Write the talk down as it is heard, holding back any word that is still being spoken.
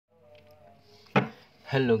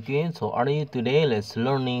Hello kids, how are you today? Let's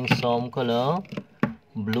learning some color.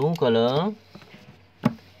 Blue color,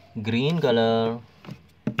 green color,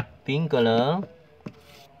 pink color,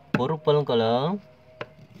 purple color,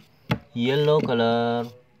 yellow color,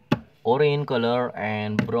 orange color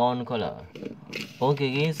and brown color.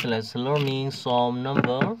 Okay kids, let's learning some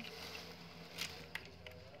number.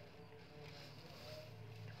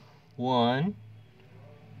 1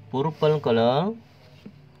 purple color,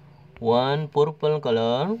 1 purple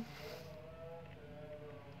color,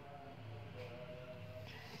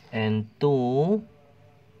 and 2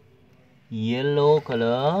 yellow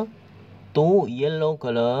color, 2 yellow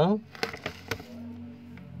color,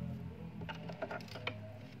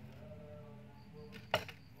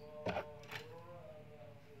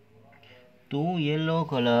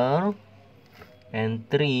 and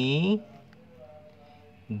 3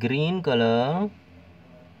 green color,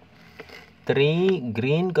 3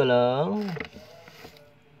 green color,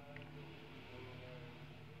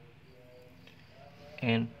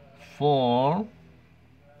 and 4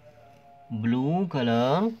 blue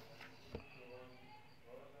color,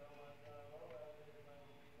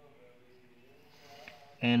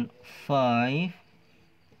 and 5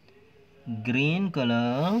 green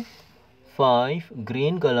color, 5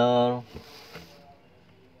 green color,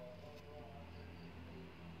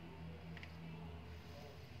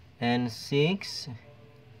 and 6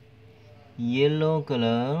 yellow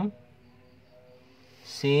color,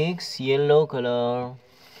 6 yellow color,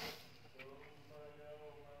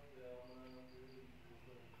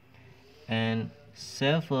 and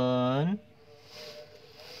 7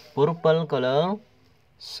 purple color,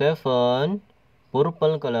 7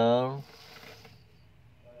 purple color,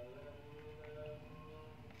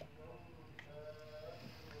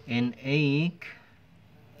 and 8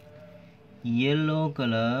 yellow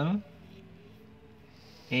color,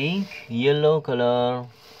 8 yellow color,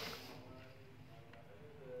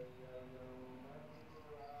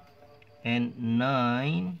 and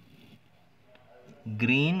 9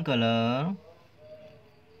 green color,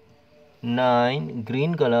 9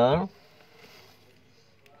 green color,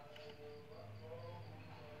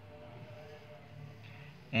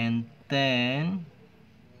 and 10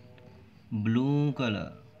 blue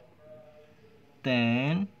color,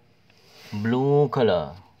 10 blue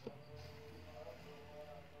color,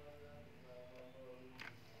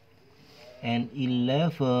 and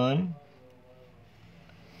 11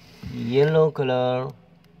 yellow color,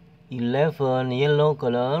 11 yellow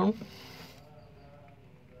color,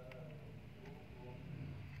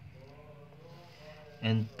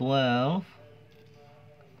 and 12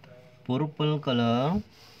 purple color,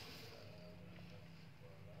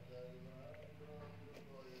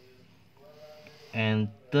 and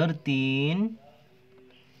 13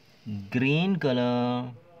 green color,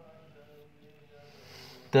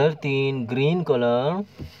 13 green color,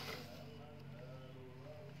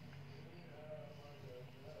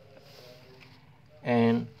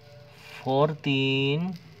 and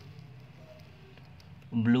 14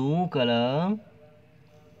 blue color,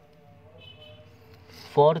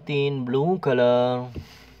 14 blue color,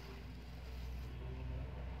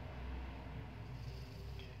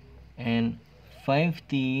 and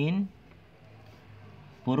 15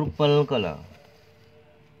 purple color,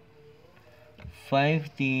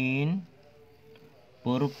 15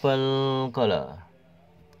 purple color.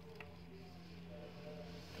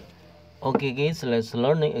 Okay guys, let's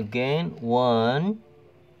learn it again. 1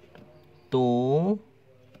 2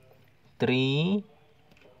 3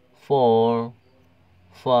 4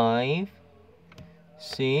 5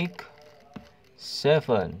 6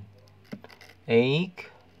 7 8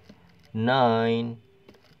 9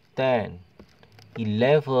 10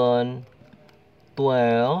 11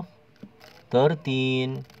 12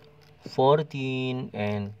 13 14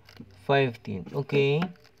 and 15. Okay,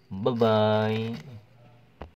 bye bye.